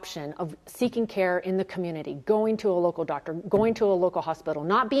the option of seeking care in the community, going to a local doctor, going to a local hospital,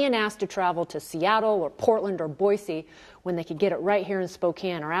 not being asked to travel to Seattle or Portland or Boise when they could get it right here in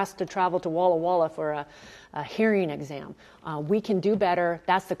Spokane, or asked to travel to Walla Walla for a hearing exam. We can do better.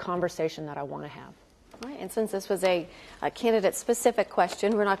 That's the conversation that I want to have. All right, and since this was a candidate-specific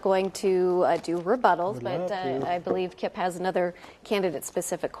question, we're not going to do rebuttals, but I believe Kip has another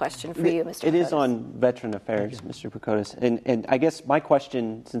candidate-specific question for you, Mr. Pakootas. It is on Veteran Affairs, Mr. Pakootas. And I guess my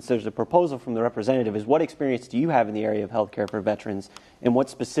question, since there's a proposal from the representative, is what experience do you have in the area of health care for veterans, and what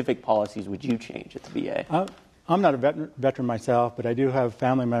specific policies would you change at the VA? I'm not a veteran myself, but I do have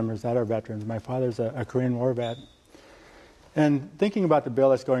family members that are veterans. My father's a Korean War vet. And thinking about the bill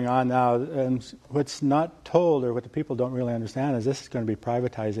that's going on now, and what's not told, or what the people don't really understand, is this is going to be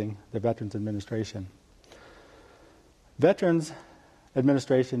privatizing the Veterans Administration. Veterans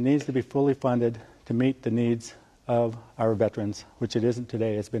Administration needs to be fully funded to meet the needs of our veterans, which it isn't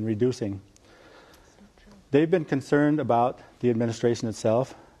today. It's been reducing. They've been concerned about the administration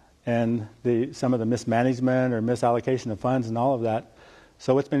itself and some of the mismanagement or misallocation of funds and all of that.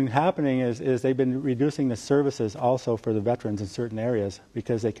 So what's been happening is they've been reducing the services also for the veterans in certain areas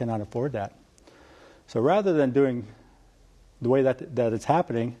because they cannot afford that. So rather than doing the way that it's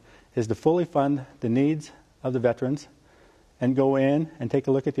happening is to fully fund the needs of the veterans and go in and take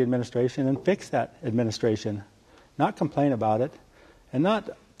a look at the administration and fix that administration, not complain about it, and not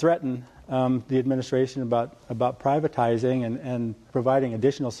threaten the administration about privatizing and providing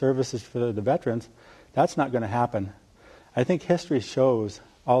additional services for the veterans. That's not going to happen. I think history shows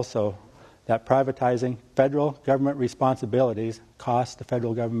also that privatizing federal government responsibilities costs the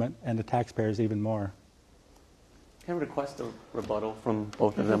federal government and the taxpayers even more. Can I request a rebuttal from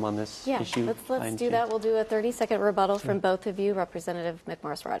both of them on this issue? Yeah, let's do that. We'll do a 30-second rebuttal from both of you, Representative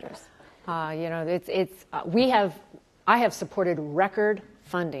McMorris Rodgers. I have supported record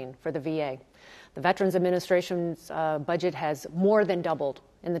funding for the VA. The Veterans Administration's budget has more than doubled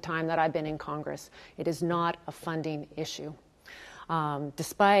in the time that I've been in Congress. It is not a funding issue.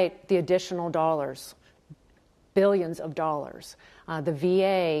 Despite the additional dollars, billions of dollars, the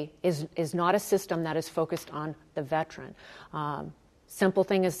VA is not a system that is focused on the veteran. Simple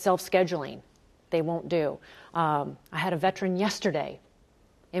thing is self-scheduling. They won't do. I had a veteran yesterday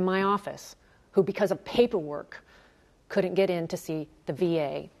in my office who, because of paperwork, couldn't get in to see the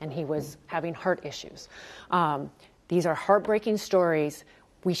VA, and he was having heart issues. These are heartbreaking stories.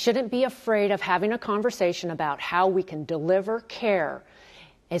 We shouldn't be afraid of having a conversation about how we can deliver care.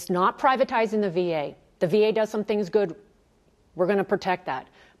 It's not privatizing the VA. The VA does some things good. We're going to protect that.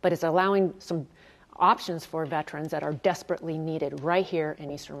 But it's allowing some options for veterans that are desperately needed right here in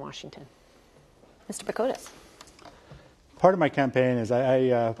Eastern Washington. Mr. Pakootas. Part of my campaign is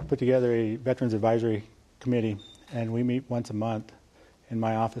I put together a Veterans Advisory Committee, and we meet once a month in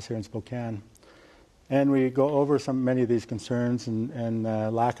my office here in Spokane. And we go over many of these concerns and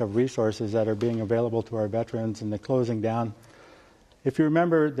lack of resources that are being available to our veterans and the closing down. If you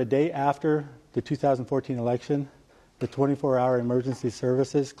remember, the day after the 2014 election, the 24-hour emergency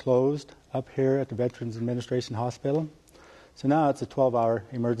services closed up here at the Veterans Administration Hospital. So now it's a 12-hour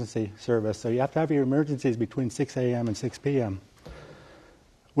emergency service. So you have to have your emergencies between 6 a.m. and 6 p.m.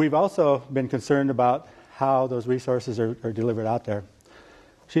 We've also been concerned about how those resources are delivered out there.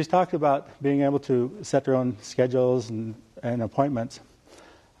 She's talked about being able to set their own schedules and appointments.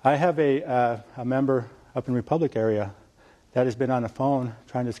 I have a member up in Republic area that has been on the phone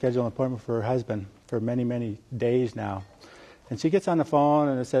trying to schedule an appointment for her husband for many, many days now. And she gets on the phone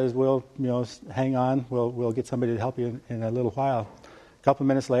and it says, "We'll, hang on. We'll get somebody to help you in a little while." A couple of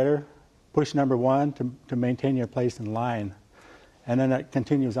minutes later, push number 1 to maintain your place in line. And then that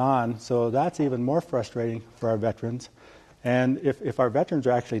continues on. So that's even more frustrating for our veterans. And if our veterans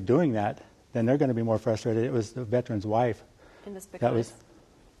are actually doing that, then they're going to be more frustrated. It was the veteran's wife. And Ms. Pakootas, That was.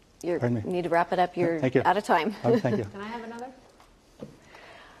 you need to wrap it up. You're out of time. Oh, thank you. Can I have another?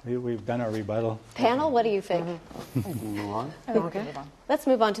 We've done our rebuttal. Panel, what do you think? Move on. Okay. Let's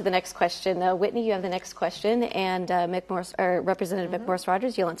move on to the next question. Whitney, you have the next question, and Representative McMorris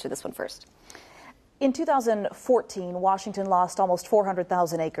Rodgers, you'll answer this one first. In 2014, Washington lost almost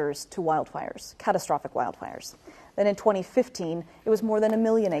 400,000 acres to wildfires, catastrophic wildfires. Then in 2015, it was more than 1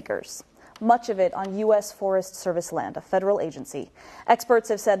 million acres, much of it on U.S. Forest Service land, a federal agency. Experts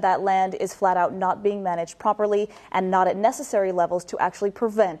have said that land is flat out not being managed properly and not at necessary levels to actually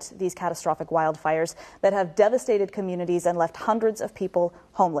prevent these catastrophic wildfires that have devastated communities and left hundreds of people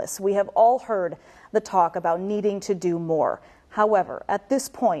homeless. We have all heard the talk about needing to do more. However, at this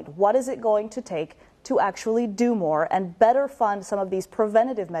point, what is it going to take to actually do more and better fund some of these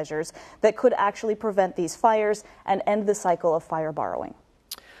preventative measures that could actually prevent these fires and end the cycle of fire borrowing?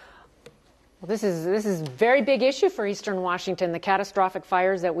 Well, this is a very big issue for Eastern Washington. The catastrophic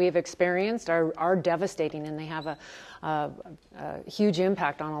fires that we've experienced are devastating, and they have a huge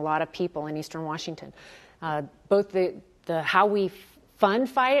impact on a lot of people in Eastern Washington. Both the how we fund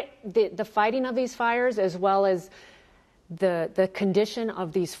the fighting of these fires, as well as the condition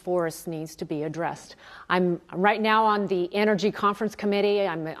of these forests needs to be addressed. I'm right now on the Energy Conference Committee.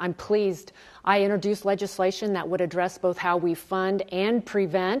 I'm pleased I introduced legislation that would address both how we fund and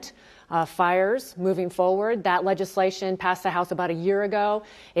prevent fires moving forward. That legislation passed the House about a year ago.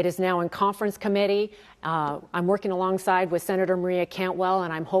 It is now in Conference Committee. I'm working alongside with Senator Maria Cantwell,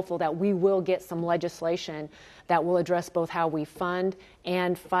 and I'm hopeful that we will get some legislation that will address both how we fund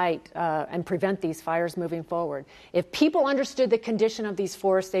and fight and prevent these fires moving forward. If people understood the condition of these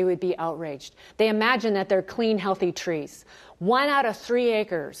forests, they would be outraged. They imagine that they're clean, healthy trees. 1 out of 3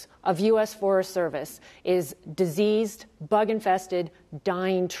 acres of U.S. Forest Service is diseased, bug-infested,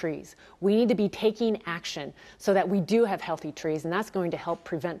 dying trees. We need to be taking action so that we do have healthy trees, and that's going to help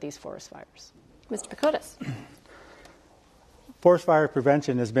prevent these forest fires. Mr. Pakootas. Forest fire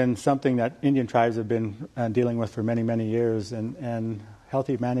prevention has been something that Indian tribes have been dealing with for many, many years, and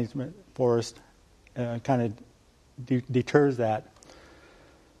healthy management forest kind of deters that.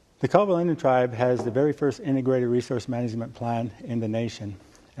 The Colville Indian Tribe has the very first integrated resource management plan in the nation,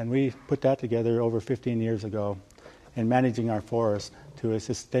 and we put that together over 15 years ago in managing our forest to a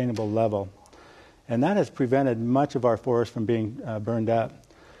sustainable level. And that has prevented much of our forest from being burned up.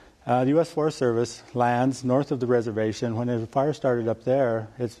 The U.S. Forest Service lands north of the reservation, when there's a fire started up there,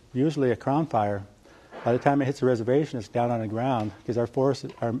 it's usually a crown fire. By the time it hits the reservation, it's down on the ground because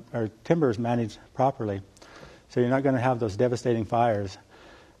our timber is managed properly. So you're not going to have those devastating fires.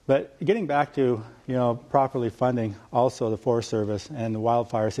 But getting back to, properly funding also the Forest Service and the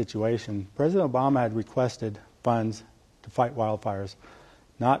wildfire situation, President Obama had requested funds to fight wildfires,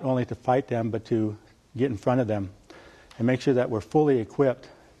 not only to fight them, but to get in front of them and make sure that we're fully equipped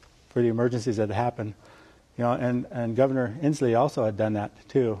for the emergencies that happen. And Governor Inslee also had done that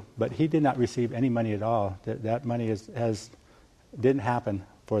too, but he did not receive any money at all. That money didn't happen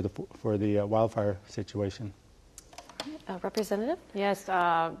for the wildfire situation. Representative? Yes,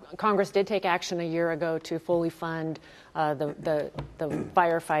 Congress did take action a year ago to fully fund the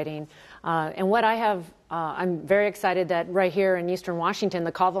firefighting. And what I have, I'm very excited that right here in Eastern Washington,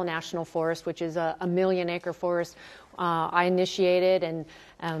 the Colville National Forest, which is a 1 million acre forest, I initiated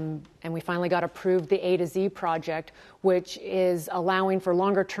and we finally got approved the A to Z project, which is allowing for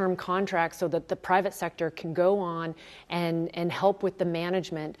longer term contracts so that the private sector can go on and help with the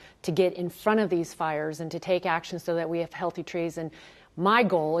management to get in front of these fires and to take action so that we have healthy trees. And my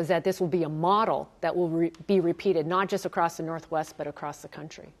goal is that this will be a model that will be repeated, not just across the Northwest, but across the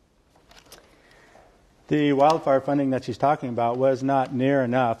country. The wildfire funding that she's talking about was not near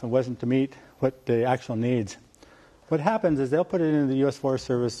enough and wasn't to meet what the actual needs. What happens is they'll put it into the U.S. Forest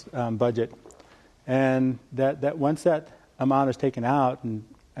Service budget, and that once that amount is taken out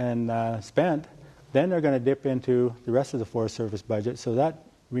and spent, then they're going to dip into the rest of the Forest Service budget. So that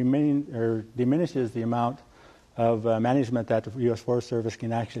diminishes the amount of management that the U.S. Forest Service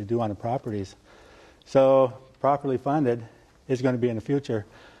can actually do on the properties. So properly funded, is going to be in the future.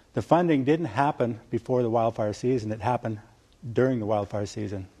 The funding didn't happen before the wildfire season. It happened during the wildfire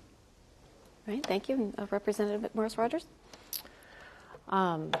season. All right, thank you. Representative McMorris Rodgers?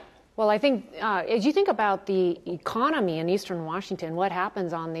 Well, I think as you think about the economy in Eastern Washington, what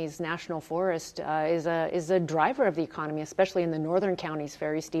happens on these national forests is a driver of the economy, especially in the northern counties,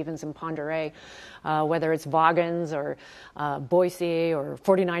 Ferry, Stevens, and Pend Oreille, whether it's Vaughan's or Boise or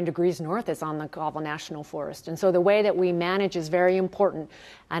 49 degrees north is on the Cauvel National Forest. And so the way that we manage is very important.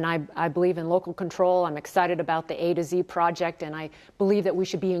 And I believe in local control. I'm excited about the A to Z project, and I believe that we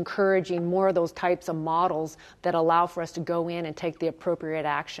should be encouraging more of those types of models that allow for us to go in and take the appropriate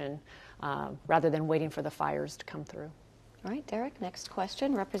action rather than waiting for the fires to come through. All right, Derek, next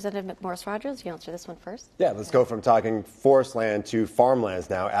question. Representative McMorris Rodgers, you answer this one first. Yeah, let's go from talking forest land to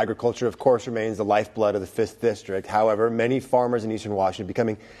farmlands now. Agriculture, of course, remains the lifeblood of the 5th District. However, many farmers in Eastern Washington are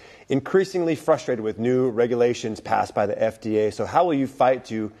becoming increasingly frustrated with new regulations passed by the FDA. So how will you fight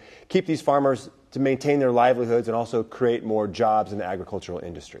to keep these farmers to maintain their livelihoods and also create more jobs in the agricultural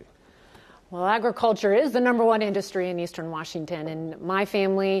industry? Well, agriculture is the #1 industry in Eastern Washington. And my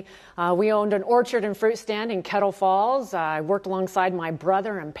family, we owned an orchard and fruit stand in Kettle Falls. I worked alongside my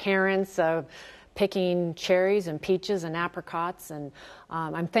brother and parents picking cherries and peaches and apricots. And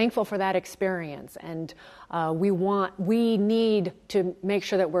I'm thankful for that experience. And we need to make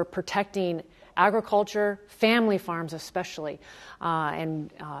sure that we're protecting agriculture, family farms especially.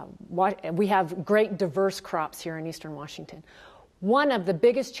 We have great diverse crops here in Eastern Washington. One of the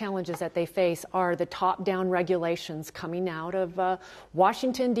biggest challenges that they face are the top-down regulations coming out of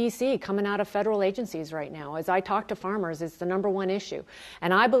Washington, D.C., coming out of federal agencies right now. As I talk to farmers, it's the #1 issue.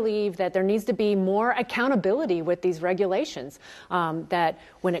 And I believe that there needs to be more accountability with these regulations, that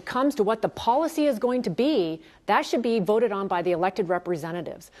when it comes to what the policy is going to be, that should be voted on by the elected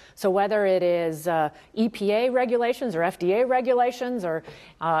representatives. So whether it is EPA regulations or FDA regulations or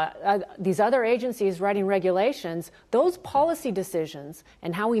these other agencies writing regulations, those policy decisions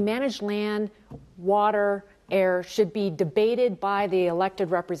and how we manage land, water, air should be debated by the elected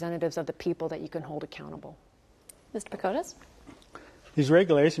representatives of the people that you can hold accountable. Mr. Pakootas? These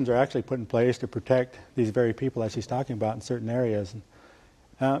regulations are actually put in place to protect these very people that she's talking about in certain areas.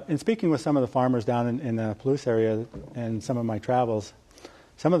 In speaking with some of the farmers down in the Palouse area and some of my travels,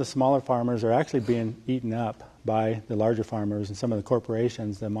 some of the smaller farmers are actually being eaten up by the larger farmers and some of the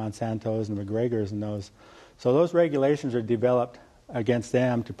corporations, the Monsantos and the McGregors and those. So those regulations are developed against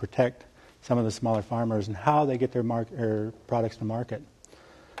them to protect some of the smaller farmers and how they get their products to market.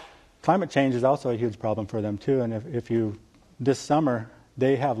 Climate change is also a huge problem for them too, and this summer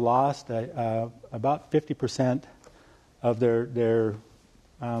they have lost about 50% of their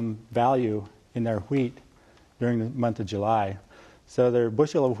value in their wheat during the month of July. So their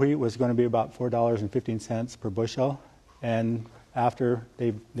bushel of wheat was going to be about $4.15 per bushel, and after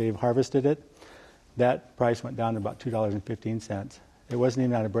they've harvested it, that price went down to about $2.15. It wasn't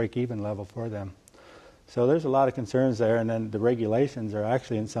even at a break-even level for them. So there's a lot of concerns there, and then the regulations are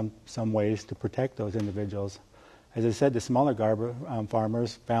actually in some ways to protect those individuals. As I said, the smaller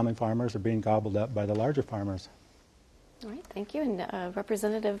farmers, family farmers, are being gobbled up by the larger farmers. All right, thank you. And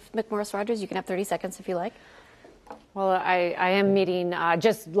Representative McMorris Rodgers, you can have 30 seconds if you like. Well, I am meeting,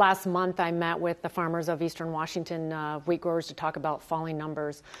 just last month I met with the farmers of Eastern Washington wheat growers to talk about falling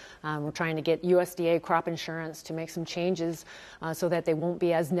numbers. We're trying to get USDA crop insurance to make some changes so that they won't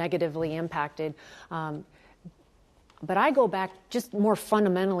be as negatively impacted. But I go back just more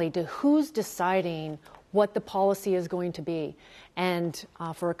fundamentally to who's deciding what the policy is going to be. And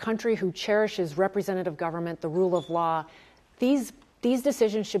for a country who cherishes representative government, the rule of law, these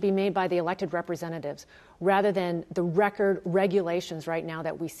decisions should be made by the elected representatives rather than the record regulations right now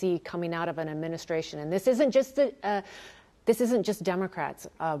that we see coming out of an administration. And this isn't just Democrats.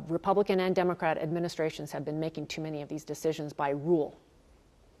 Republican and Democrat administrations have been making too many of these decisions by rule.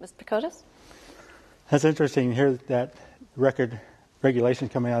 Mr. Pakootas? That's interesting to hear that record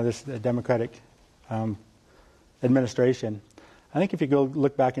regulations coming out of this Democratic administration. I think if you go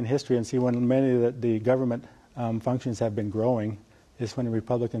look back in history and see when many of the government functions have been growing, is when the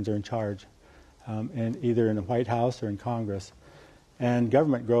Republicans are in charge, and either in the White House or in Congress. And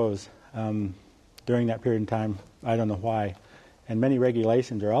government grows during that period of time. I don't know why. And many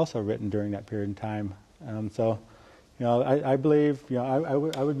regulations are also written during that period of time. I believe,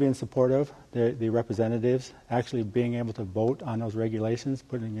 I would be in support of the representatives actually being able to vote on those regulations,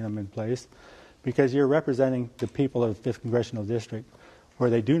 putting them in place, because you're representing the people of the 5th Congressional District,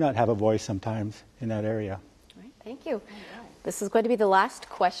 where they do not have a voice sometimes in that area. All right, thank you. This is going to be the last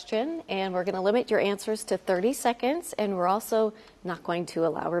question, and we're going to limit your answers to 30 seconds, and we're also not going to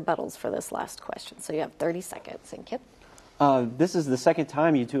allow rebuttals for this last question. So you have 30 seconds. And Kip? This is the second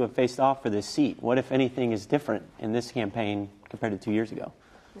time you two have faced off for this seat. What, if anything, is different in this campaign compared to 2 years ago?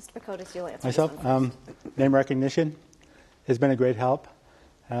 Mr. Pakootas, you'll answer Myself, this one first. name recognition has been a great help.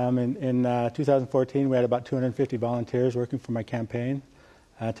 In 2014, we had about 250 volunteers working for my campaign.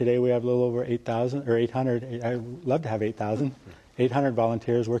 Today, we have a little over 8,000 or 800. I'd love to have 8,000. 800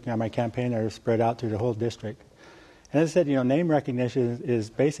 volunteers working on my campaign that are spread out through the whole district. And as I said, name recognition is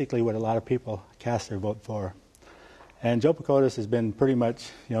basically what a lot of people cast their vote for. And Joe Pakootas has been pretty much,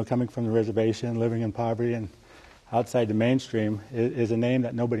 coming from the reservation, living in poverty, and outside the mainstream, is a name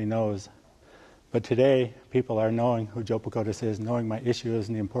that nobody knows. But today, people are knowing who Joe Pakootas is, knowing my issues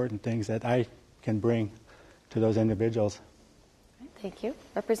and the important things that I can bring to those individuals. Thank you.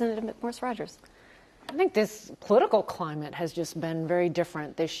 Representative McMorris Rodgers. I think this political climate has just been very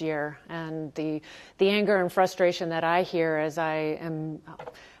different this year, and the anger and frustration that I hear as I am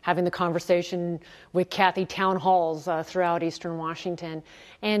having the conversation with Cathy town halls throughout Eastern Washington,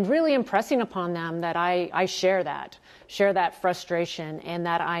 and really impressing upon them that I share that frustration, and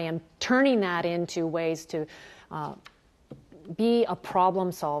that I am turning that into ways to be a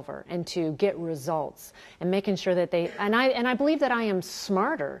problem solver and to get results, and making sure that I believe that I am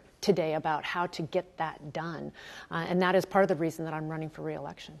smarter today about how to get that done, and that is part of the reason that I'm running for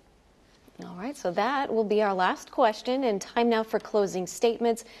re-election. All right, so that will be our last question, and time now for closing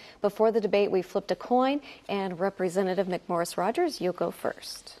statements. Before the debate, we flipped a coin, and Representative McMorris Rodgers, you'll go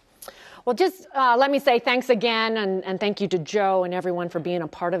first. Well, just let me say thanks again, and thank you to Joe and everyone for being a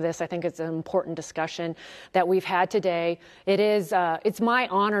part of this. I think it's an important discussion that we've had today. It's my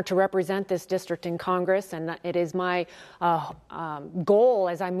honor to represent this district in Congress, and it is my goal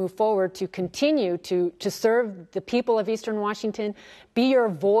as I move forward to continue to serve the people of Eastern Washington, be your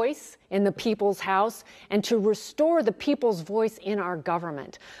voice in the people's house, and to restore the people's voice in our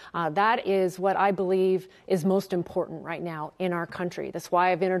government. That is what I believe is most important right now in our country. That's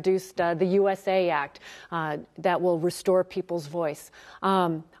why I've introduced the USA Act that will restore people's voice.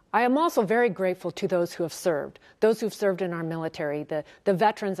 I am also very grateful to those who have served in our military, the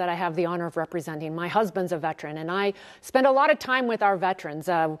veterans that I have the honor of representing. My husband's a veteran, and I spend a lot of time with our veterans,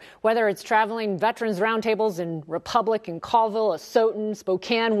 whether it's traveling veterans roundtables in Republic, in Colville, Asotin,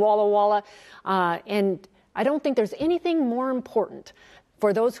 Spokane, Walla Walla, and I don't think there's anything more important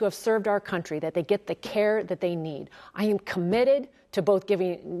for those who have served our country, that they get the care that they need. I am committed to both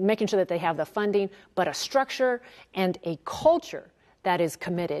making sure that they have the funding, but a structure and a culture that is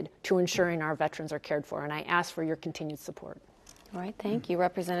committed to ensuring our veterans are cared for, and I ask for your continued support. All right, thank you,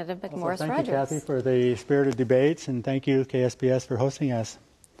 Representative McMorris Rodgers. Thank you, Cathy, for the spirited debates, and thank you, KSPS, for hosting us.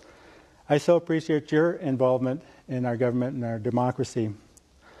 I so appreciate your involvement in our government and our democracy.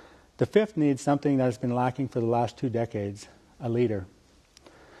 The fifth needs something that has been lacking for the last 2 decades, a leader.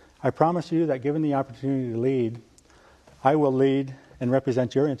 I promise you that given the opportunity to lead, I will lead and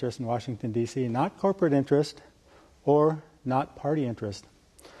represent your interest in Washington, D.C., not corporate interest or not party interest,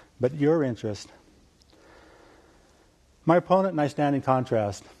 but your interest. My opponent and I stand in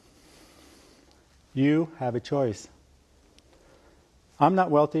contrast. You have a choice. I'm not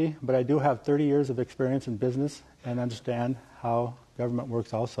wealthy, but I do have 30 years of experience in business and understand how government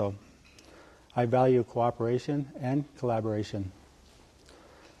works also. I value cooperation and collaboration.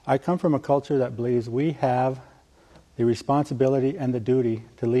 I come from a culture that believes we have the responsibility and the duty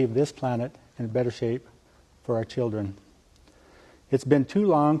to leave this planet in better shape for our children. It's been too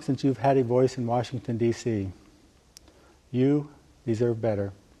long since you've had a voice in Washington, D.C. You deserve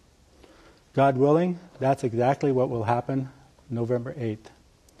better. God willing, that's exactly what will happen November 8th.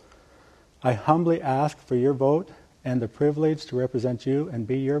 I humbly ask for your vote and the privilege to represent you and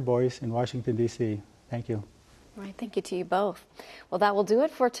be your voice in Washington, D.C. Thank you. All right, thank you to you both. Well, that will do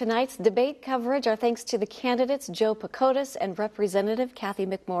it for tonight's debate coverage. Our thanks to the candidates Joe Pakootas and Representative Cathy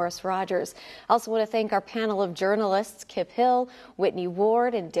McMorris Rodgers. I also want to thank our panel of journalists, Kip Hill, Whitney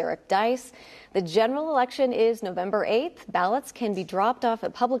Ward, and Derek Deis. The general election is November 8th. Ballots can be dropped off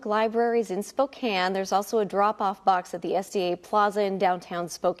at public libraries in Spokane. There's also a drop-off box at the SDA Plaza in downtown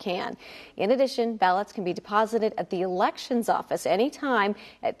Spokane. In addition, ballots can be deposited at the elections office anytime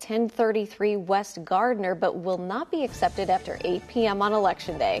at 1033 West Gardner, but will not be accepted after 8 p.m. on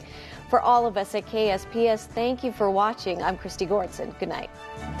Election Day. For all of us at KSPS, thank you for watching. I'm Christy Gordson. Good night.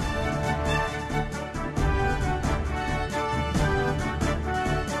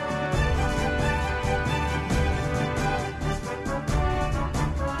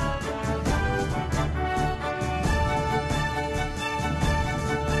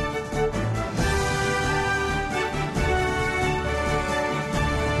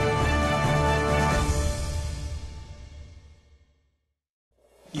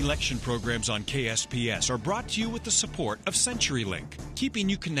 election programs on KSPS are brought to you with the support of CenturyLink, keeping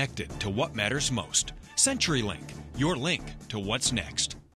you connected to what matters most. CenturyLink, your link to what's next.